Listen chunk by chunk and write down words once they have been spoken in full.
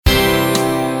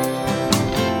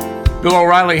Bill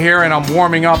O'Reilly here, and I'm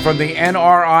warming up from the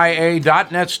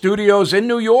NRIA.net studios in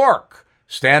New York.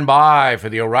 Stand by for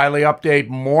the O'Reilly Update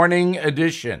Morning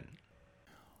Edition.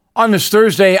 On this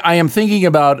Thursday, I am thinking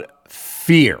about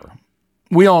fear.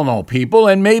 We all know people,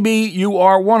 and maybe you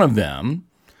are one of them,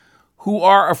 who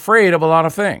are afraid of a lot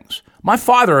of things. My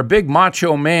father, a big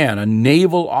macho man, a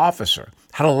naval officer,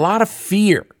 had a lot of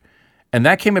fear, and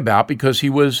that came about because he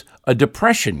was a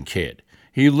depression kid.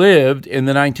 He lived in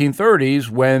the 1930s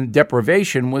when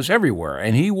deprivation was everywhere,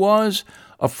 and he was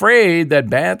afraid that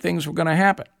bad things were going to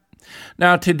happen.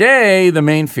 Now, today, the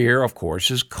main fear, of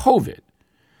course, is COVID.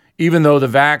 Even though the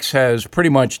vax has pretty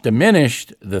much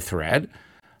diminished the threat,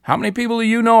 how many people do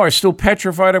you know are still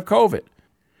petrified of COVID?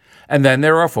 And then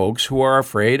there are folks who are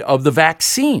afraid of the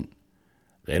vaccine.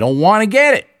 They don't want to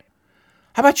get it.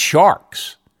 How about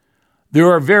sharks?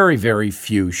 There are very, very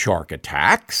few shark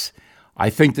attacks. I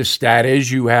think the stat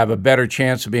is you have a better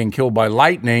chance of being killed by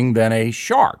lightning than a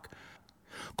shark.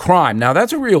 Crime, now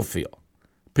that's a real fear,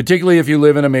 particularly if you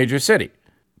live in a major city.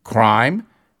 Crime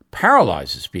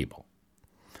paralyzes people.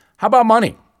 How about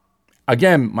money?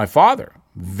 Again, my father,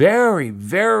 very,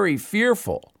 very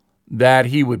fearful that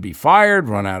he would be fired,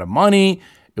 run out of money,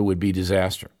 it would be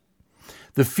disaster.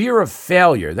 The fear of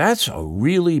failure, that's a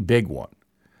really big one.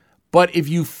 But if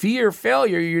you fear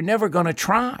failure, you're never going to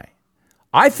try.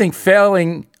 I think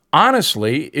failing,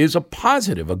 honestly, is a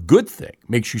positive, a good thing,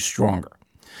 makes you stronger.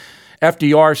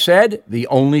 FDR said, the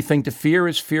only thing to fear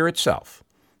is fear itself.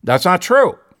 That's not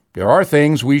true. There are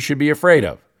things we should be afraid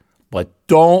of, but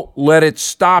don't let it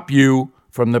stop you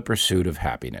from the pursuit of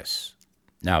happiness.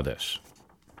 Now this.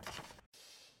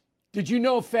 Did you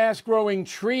know Fast Growing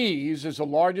Trees is the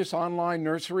largest online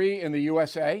nursery in the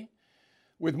USA?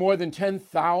 With more than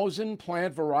 10,000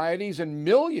 plant varieties and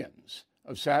millions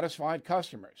of satisfied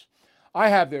customers. I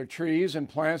have their trees and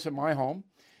plants at my home,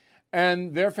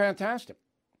 and they're fantastic.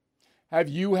 Have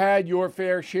you had your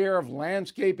fair share of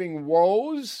landscaping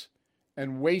woes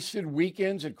and wasted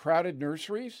weekends at crowded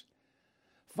nurseries?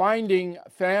 Finding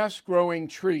fast-growing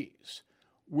trees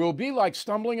will be like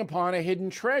stumbling upon a hidden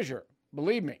treasure,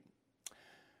 believe me.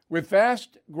 With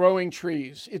fast-growing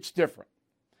trees, it's different.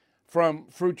 From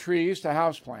fruit trees to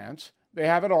houseplants, they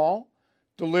have it all,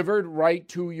 delivered right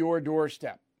to your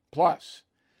doorstep. Plus,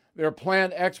 their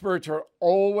plant experts are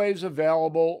always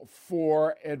available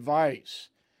for advice.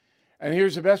 And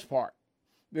here's the best part.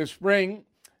 This spring,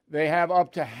 they have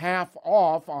up to half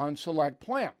off on select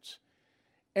plants.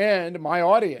 And my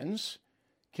audience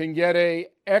can get an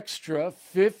extra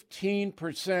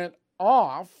 15%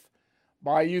 off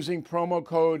by using promo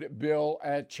code BILL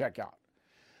at checkout.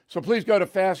 So please go to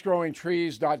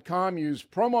fastgrowingtrees.com, use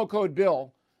promo code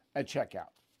BILL at checkout.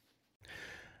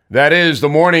 That is the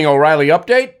Morning O'Reilly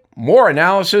Update. More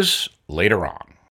analysis later on.